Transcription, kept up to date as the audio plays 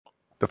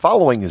The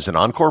following is an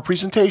encore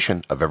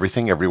presentation of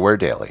Everything Everywhere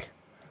Daily.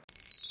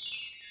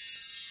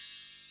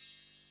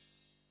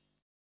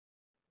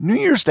 New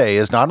Year's Day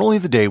is not only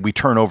the day we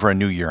turn over a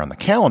new year on the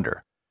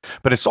calendar,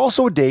 but it's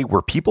also a day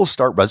where people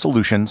start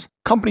resolutions,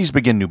 companies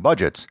begin new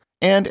budgets,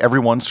 and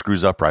everyone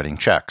screws up writing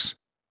checks.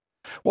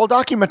 While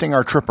documenting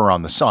our trip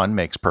around the sun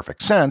makes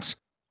perfect sense,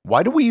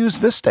 why do we use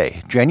this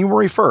day,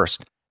 January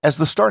 1st, as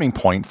the starting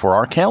point for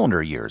our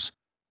calendar years?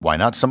 Why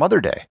not some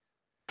other day?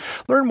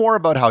 Learn more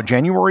about how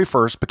January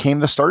 1st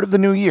became the start of the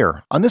new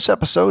year on this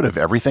episode of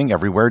Everything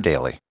Everywhere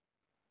Daily.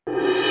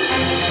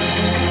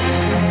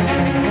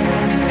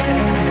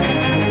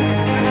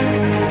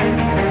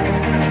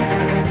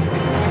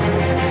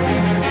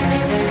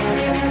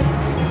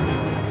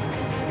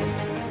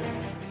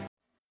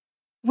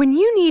 When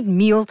you need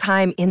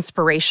mealtime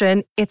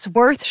inspiration, it's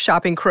worth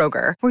shopping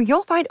Kroger, where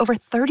you'll find over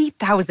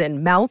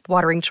 30,000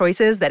 mouth-watering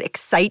choices that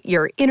excite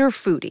your inner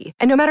foodie.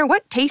 And no matter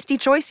what tasty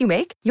choice you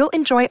make, you'll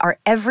enjoy our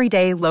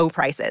everyday low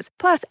prices,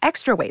 plus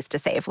extra ways to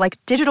save, like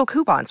digital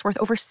coupons worth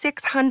over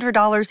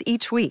 $600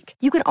 each week.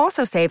 You can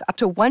also save up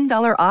to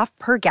 $1 off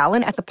per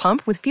gallon at the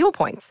pump with fuel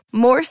points.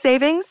 More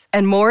savings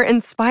and more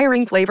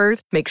inspiring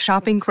flavors make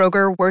shopping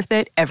Kroger worth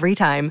it every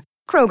time.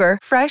 Kroger,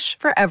 fresh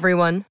for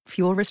everyone.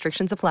 Fuel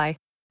restrictions apply.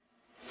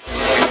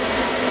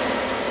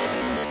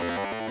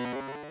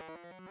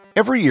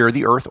 Every year,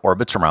 the Earth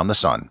orbits around the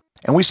sun,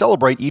 and we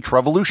celebrate each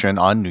revolution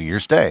on New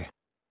Year's Day.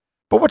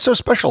 But what's so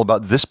special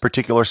about this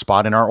particular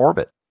spot in our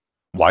orbit?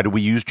 Why do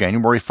we use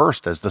January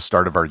 1st as the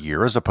start of our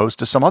year as opposed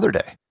to some other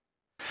day?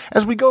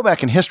 As we go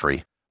back in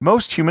history,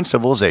 most human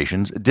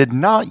civilizations did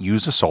not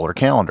use a solar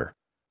calendar.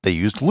 They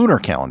used lunar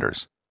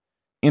calendars.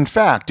 In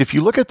fact, if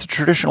you look at the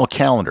traditional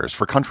calendars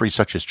for countries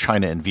such as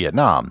China and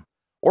Vietnam,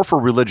 or for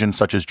religions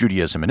such as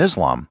Judaism and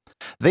Islam,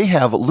 they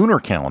have lunar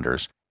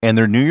calendars, and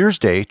their New Year's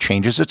Day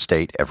changes its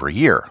date every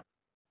year.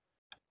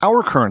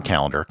 Our current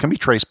calendar can be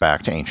traced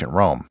back to ancient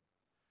Rome.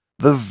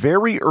 The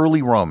very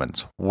early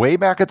Romans, way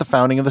back at the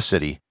founding of the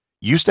city,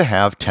 used to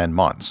have 10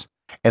 months,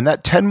 and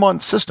that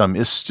 10-month system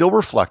is still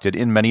reflected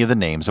in many of the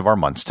names of our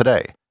months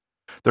today.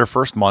 Their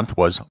first month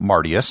was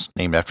Martius,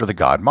 named after the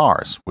god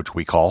Mars, which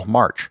we call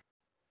March.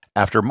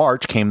 After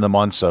March came the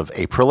months of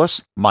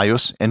Aprilis,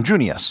 Maius, and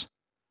Junius.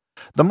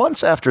 The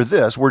months after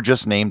this were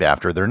just named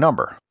after their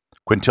number: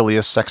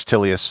 Quintilius,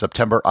 Sextilius,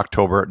 September,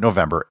 October,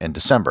 November, and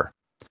December.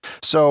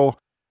 So,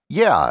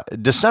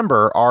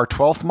 December, our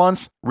 12th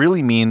month,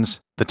 really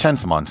means the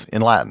 10th month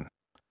in Latin.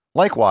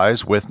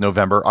 Likewise with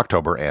November,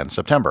 October, and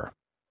September.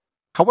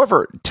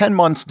 However, 10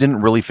 months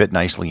didn't really fit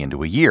nicely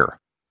into a year.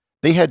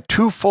 They had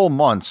 2 full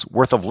months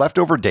worth of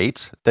leftover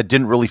dates that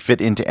didn't really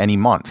fit into any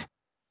month.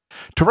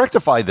 To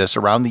rectify this,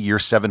 around the year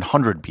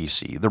 700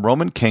 BC, the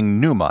Roman king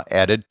Numa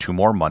added 2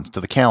 more months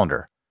to the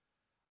calendar: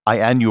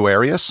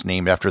 Ianuarius,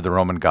 named after the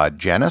Roman god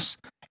Janus,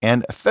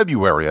 and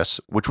Februarius,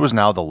 which was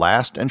now the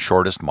last and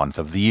shortest month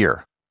of the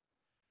year.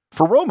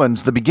 For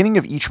Romans, the beginning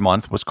of each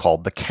month was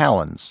called the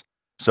calends,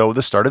 so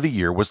the start of the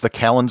year was the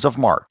calends of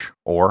March,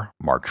 or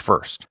March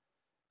 1st.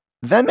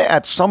 Then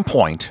at some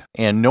point,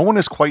 and no one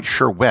is quite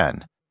sure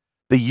when,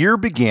 the year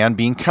began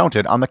being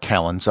counted on the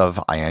calends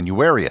of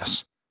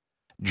Ianuarius.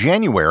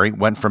 January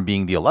went from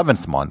being the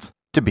 11th month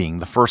to being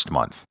the first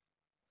month.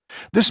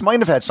 This might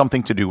have had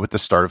something to do with the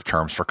start of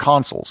terms for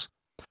consuls.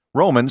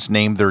 Romans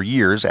named their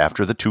years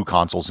after the 2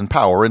 consuls in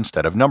power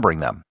instead of numbering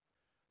them.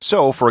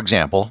 So, for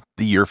example,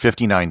 the year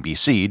 59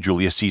 BC,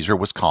 Julius Caesar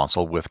was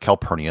consul with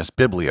Calpurnius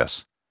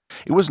Biblius.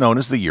 It was known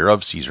as the year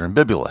of Caesar and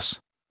Bibulus.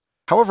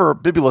 However,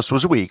 Bibulus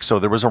was weak, so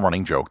there was a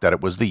running joke that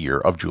it was the year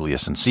of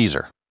Julius and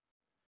Caesar.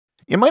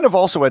 It might have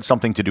also had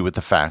something to do with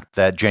the fact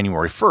that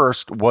January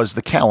 1st was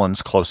the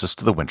calends closest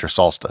to the winter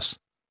solstice.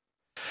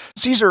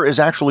 Caesar is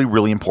actually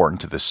really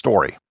important to this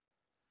story.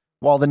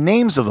 While the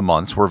names of the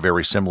months were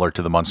very similar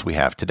to the months we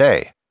have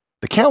today,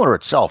 the calendar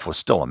itself was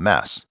still a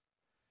mess.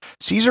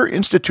 Caesar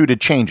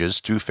instituted changes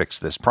to fix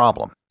this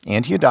problem,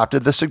 and he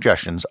adopted the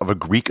suggestions of a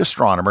Greek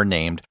astronomer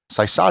named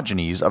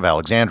Cysogenes of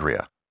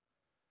Alexandria.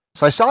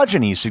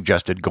 Cysogenes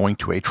suggested going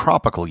to a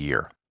tropical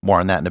year, more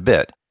on that in a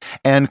bit,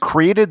 and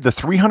created the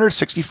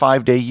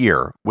 365-day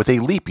year with a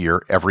leap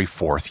year every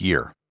 4th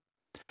year.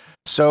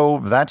 So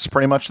that's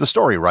pretty much the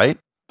story, right?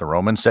 The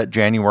Romans set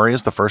January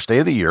as the first day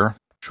of the year,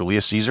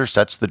 Julius Caesar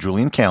sets the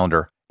Julian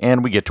calendar,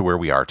 and we get to where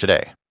we are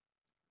today.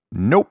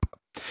 Nope.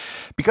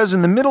 Because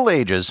in the Middle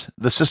Ages,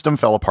 the system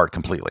fell apart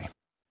completely.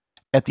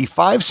 At the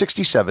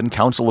 567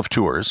 Council of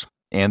Tours,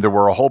 and there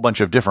were a whole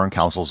bunch of different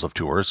councils of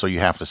Tours, so you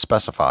have to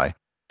specify,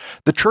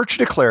 the Church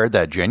declared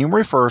that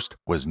January 1st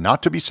was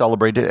not to be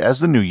celebrated as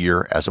the New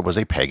Year, as it was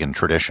a pagan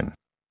tradition.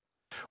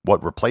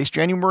 What replaced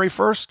January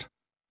 1st?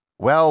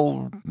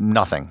 Well,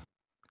 nothing.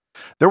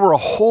 There were a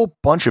whole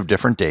bunch of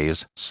different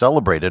days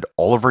celebrated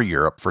all over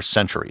Europe for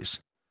centuries.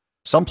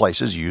 Some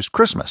places used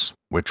Christmas,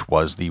 which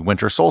was the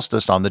winter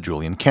solstice on the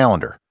Julian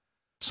calendar.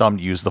 Some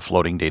used the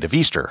floating date of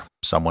Easter,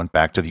 some went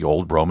back to the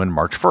old Roman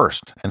March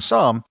 1st, and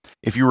some,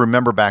 if you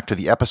remember back to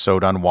the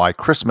episode on why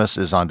Christmas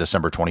is on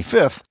December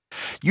 25th,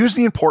 used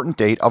the important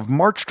date of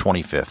March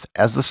 25th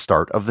as the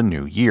start of the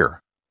new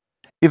year.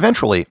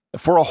 Eventually,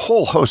 for a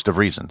whole host of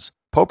reasons,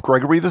 Pope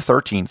Gregory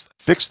XIII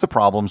fixed the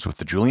problems with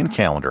the Julian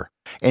calendar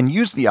and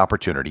used the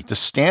opportunity to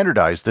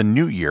standardize the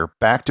new year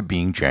back to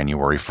being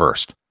January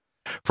 1st.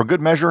 For good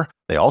measure,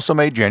 they also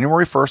made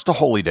January 1st a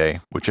holy day,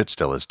 which it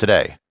still is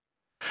today.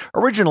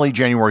 Originally,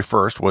 January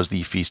 1st was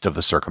the feast of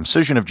the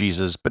circumcision of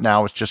Jesus, but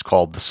now it's just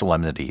called the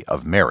Solemnity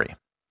of Mary.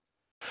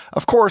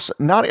 Of course,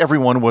 not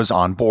everyone was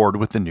on board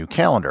with the new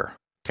calendar.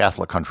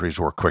 Catholic countries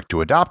were quick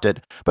to adopt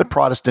it, but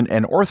Protestant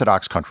and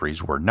Orthodox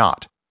countries were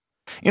not.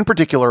 In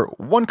particular,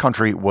 one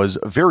country was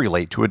very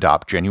late to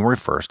adopt January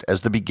 1st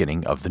as the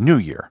beginning of the new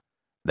year.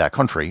 That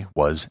country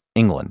was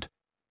England.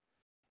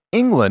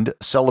 England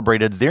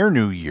celebrated their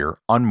new year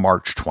on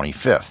March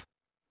 25th.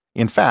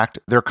 In fact,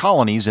 their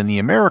colonies in the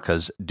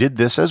Americas did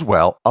this as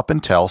well up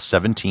until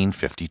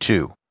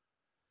 1752.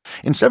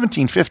 In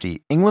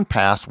 1750, England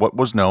passed what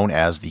was known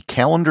as the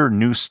Calendar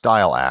New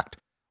Style Act,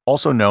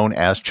 also known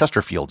as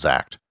Chesterfield's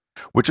Act,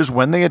 which is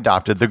when they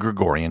adopted the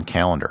Gregorian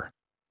calendar.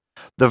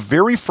 The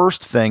very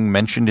first thing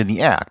mentioned in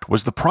the act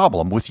was the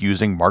problem with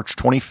using March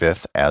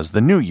 25th as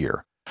the new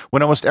year,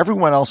 when almost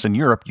everyone else in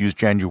Europe used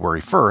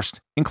January 1st,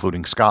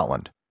 including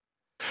Scotland.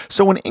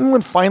 So when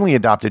England finally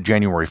adopted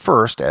January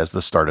 1st as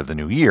the start of the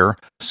new year,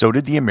 so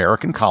did the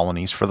American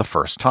colonies for the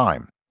first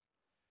time.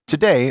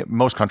 Today,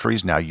 most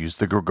countries now use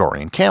the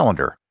Gregorian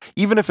calendar,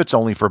 even if it's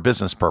only for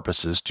business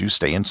purposes to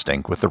stay in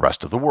sync with the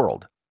rest of the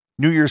world.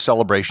 New Year's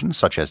celebrations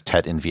such as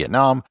Tet in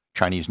Vietnam,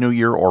 Chinese New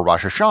Year, or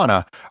Rosh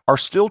Hashanah are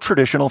still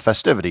traditional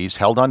festivities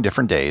held on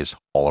different days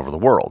all over the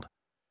world.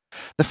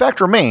 The fact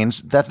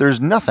remains that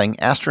there's nothing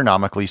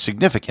astronomically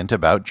significant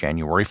about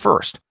January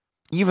 1st,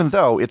 even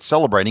though it's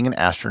celebrating an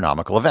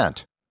astronomical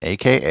event,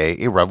 aka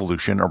a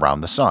revolution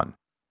around the sun.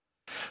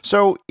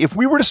 So, if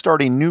we were to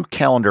start a new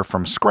calendar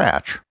from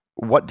scratch,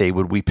 what day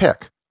would we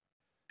pick?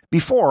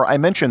 Before, I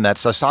mentioned that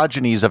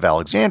Sosigenes of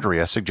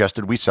Alexandria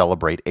suggested we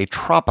celebrate a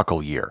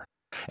tropical year,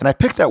 and I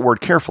picked that word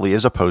carefully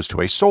as opposed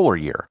to a solar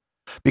year,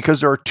 because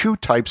there are two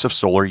types of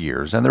solar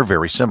years and they're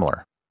very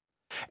similar.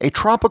 A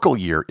tropical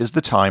year is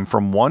the time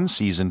from one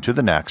season to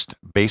the next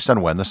based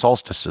on when the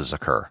solstices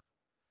occur.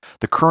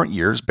 The current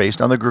years,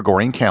 based on the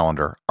Gregorian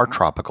calendar, are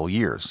tropical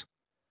years.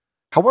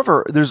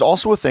 However, there's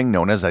also a thing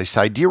known as a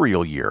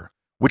sidereal year,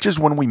 which is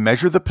when we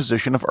measure the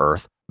position of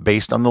Earth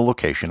based on the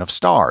location of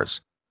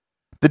stars.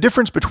 The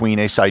difference between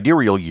a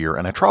sidereal year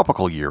and a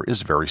tropical year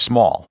is very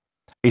small.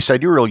 A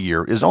sidereal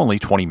year is only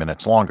 20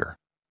 minutes longer.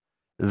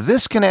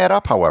 This can add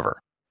up,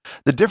 however.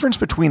 The difference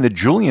between the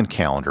Julian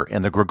calendar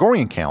and the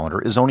Gregorian calendar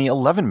is only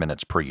 11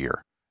 minutes per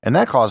year, and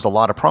that caused a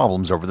lot of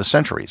problems over the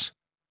centuries.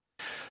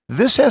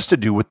 This has to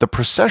do with the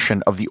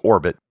precession of the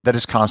orbit that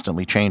is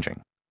constantly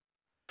changing.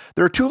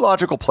 There are two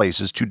logical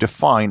places to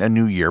define a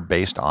new year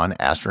based on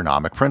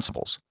astronomic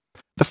principles.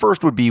 The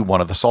first would be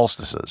one of the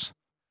solstices.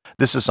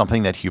 This is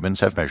something that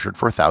humans have measured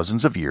for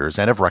thousands of years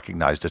and have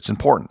recognized its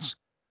importance.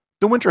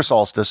 The winter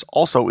solstice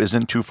also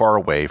isn't too far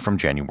away from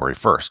January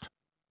 1st.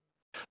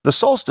 The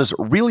solstice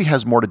really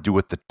has more to do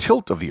with the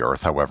tilt of the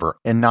Earth, however,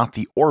 and not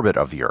the orbit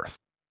of the Earth.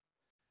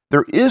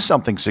 There is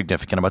something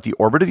significant about the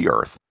orbit of the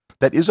Earth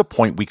that is a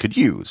point we could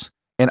use,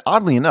 and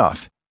oddly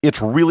enough,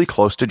 it's really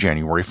close to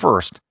January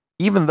 1st,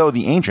 even though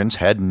the ancients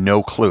had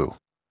no clue.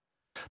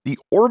 The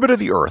orbit of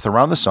the Earth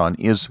around the Sun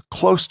is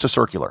close to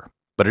circular,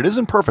 but it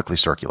isn't perfectly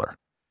circular.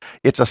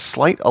 It's a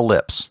slight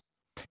ellipse.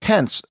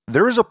 Hence,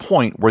 there is a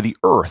point where the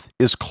Earth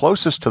is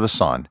closest to the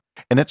Sun,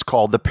 and it's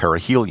called the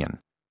perihelion.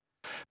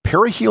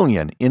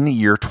 Perihelion in the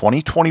year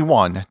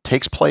 2021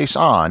 takes place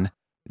on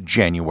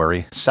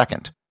January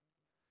 2nd.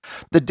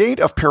 The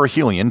date of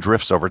perihelion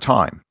drifts over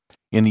time.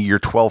 In the year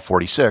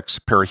 1246,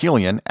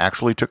 perihelion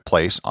actually took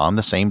place on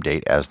the same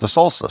date as the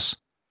solstice.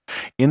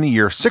 In the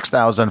year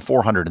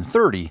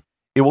 6430,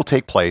 it will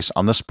take place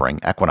on the spring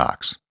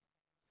equinox.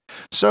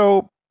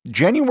 So,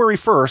 January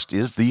 1st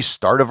is the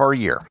start of our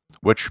year,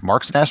 which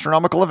marks an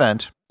astronomical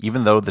event,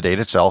 even though the date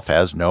itself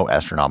has no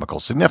astronomical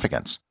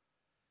significance.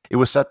 It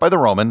was set by the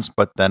Romans,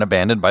 but then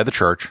abandoned by the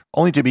Church,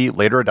 only to be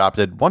later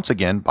adopted once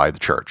again by the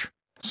Church.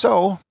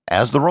 So,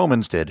 as the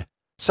Romans did,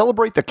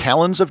 celebrate the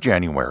Kalends of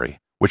January,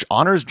 which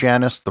honors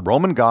Janus, the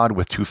Roman god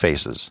with two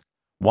faces,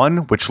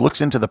 one which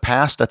looks into the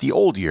past at the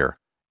old year,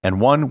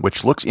 and one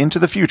which looks into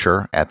the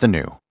future at the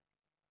new.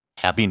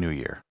 Happy New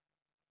Year.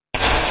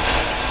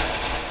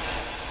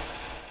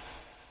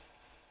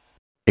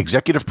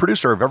 Executive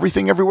producer of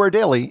Everything Everywhere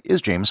Daily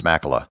is James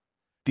Makala.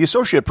 The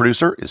associate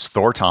producer is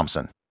Thor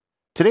Thompson.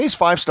 Today's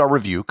 5-star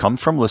review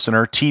comes from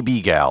listener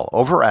TB Gal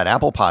over at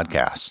Apple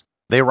Podcasts.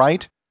 They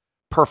write,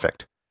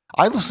 "Perfect.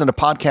 I listen to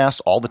podcasts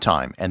all the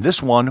time, and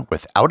this one,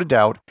 without a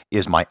doubt,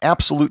 is my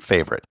absolute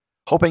favorite,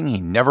 hoping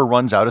he never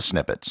runs out of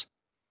snippets."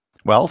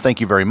 Well,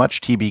 thank you very much,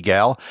 TB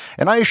Gal,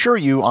 and I assure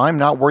you I'm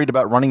not worried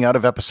about running out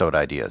of episode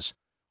ideas.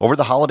 Over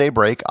the holiday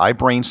break, I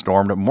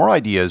brainstormed more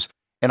ideas,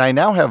 and I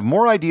now have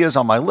more ideas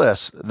on my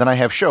list than I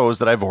have shows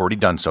that I've already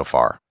done so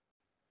far.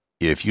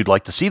 If you'd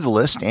like to see the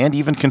list and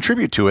even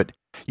contribute to it,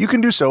 you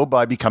can do so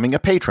by becoming a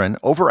patron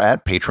over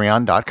at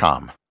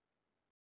patreon.com.